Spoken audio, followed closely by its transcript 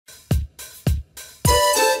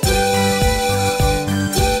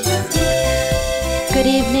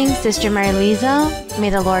Good evening, Sister Mary Louisa. May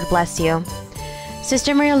the Lord bless you.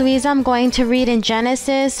 Sister Mary Louisa, I'm going to read in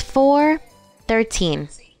Genesis 4:13.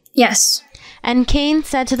 Yes. And Cain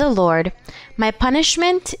said to the Lord, "My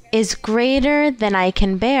punishment is greater than I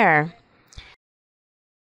can bear.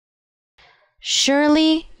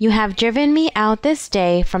 Surely you have driven me out this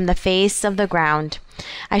day from the face of the ground.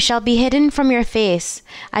 I shall be hidden from your face.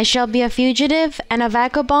 I shall be a fugitive and a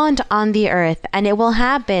vagabond on the earth, and it will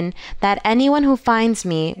happen that anyone who finds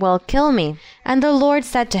me will kill me." And the Lord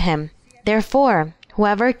said to him, "Therefore,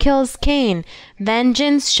 whoever kills Cain,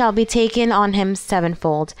 vengeance shall be taken on him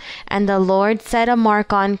sevenfold." And the Lord set a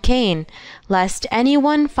mark on Cain, lest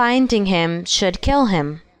anyone finding him should kill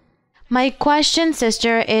him. My question,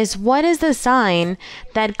 sister, is what is the sign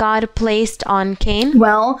that God placed on Cain?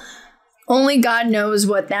 Well, only God knows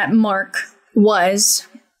what that mark was.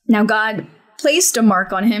 Now, God placed a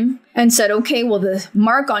mark on him and said, okay, well, the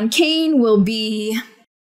mark on Cain will be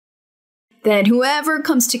that whoever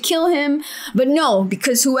comes to kill him, but no,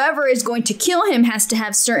 because whoever is going to kill him has to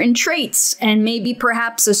have certain traits and maybe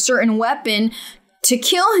perhaps a certain weapon to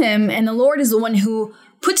kill him. And the Lord is the one who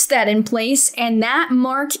puts that in place. And that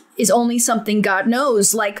mark is only something God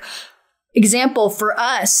knows. Like, example for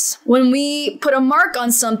us, when we put a mark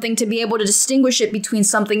on something to be able to distinguish it between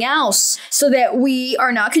something else so that we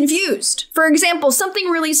are not confused. For example, something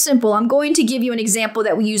really simple. I'm going to give you an example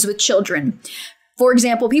that we use with children. For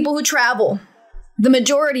example, people who travel, the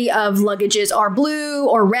majority of luggages are blue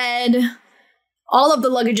or red. All of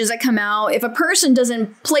the luggages that come out, if a person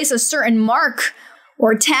doesn't place a certain mark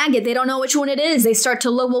or tag it, they don't know which one it is. They start to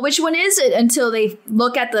look, well, which one is it? Until they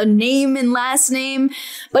look at the name and last name.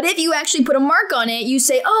 But if you actually put a mark on it, you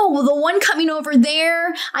say, oh, well, the one coming over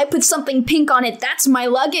there, I put something pink on it. That's my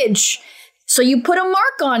luggage. So you put a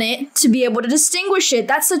mark on it to be able to distinguish it.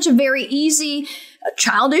 That's such a very easy,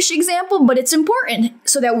 childish example, but it's important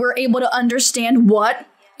so that we're able to understand what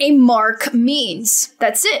a mark means.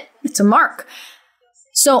 That's it. It's a mark.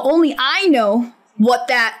 So only I know what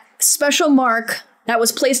that special mark that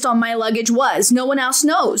was placed on my luggage was. No one else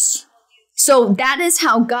knows. So that is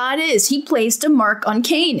how God is. He placed a mark on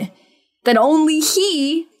Cain. That only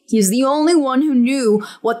he's the only one who knew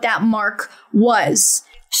what that mark was.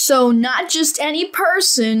 So not just any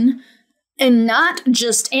person and not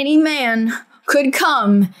just any man could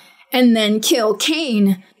come and then kill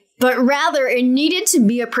Cain, but rather it needed to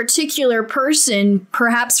be a particular person,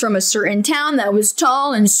 perhaps from a certain town that was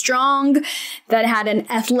tall and strong, that had an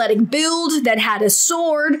athletic build, that had a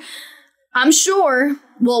sword. I'm sure,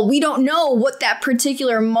 well, we don't know what that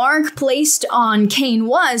particular mark placed on Cain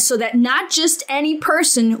was, so that not just any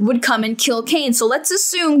person would come and kill Cain. So let's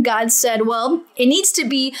assume God said, well, it needs to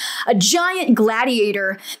be a giant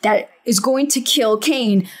gladiator that is going to kill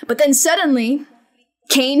Cain. But then suddenly,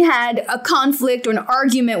 Cain had a conflict or an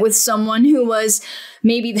argument with someone who was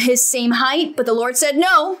maybe his same height, but the Lord said,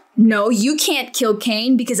 no, you can't kill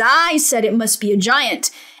Cain because I said it must be a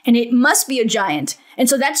giant, and it must be a giant. And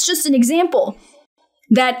so that's just an example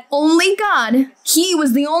that only God, he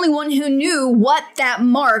was the only one who knew what that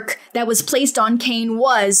mark that was placed on Cain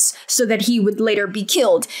was so that he would later be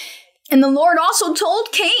killed. And the Lord also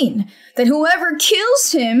told Cain that whoever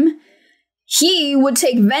kills him, he would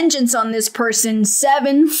take vengeance on this person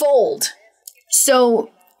sevenfold.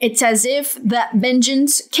 So it's as if that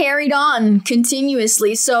vengeance carried on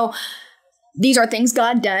continuously. So these are things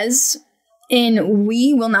God does, and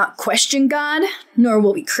we will not question God, nor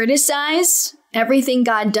will we criticize. Everything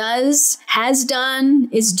God does, has done,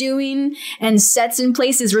 is doing, and sets in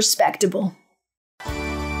place is respectable.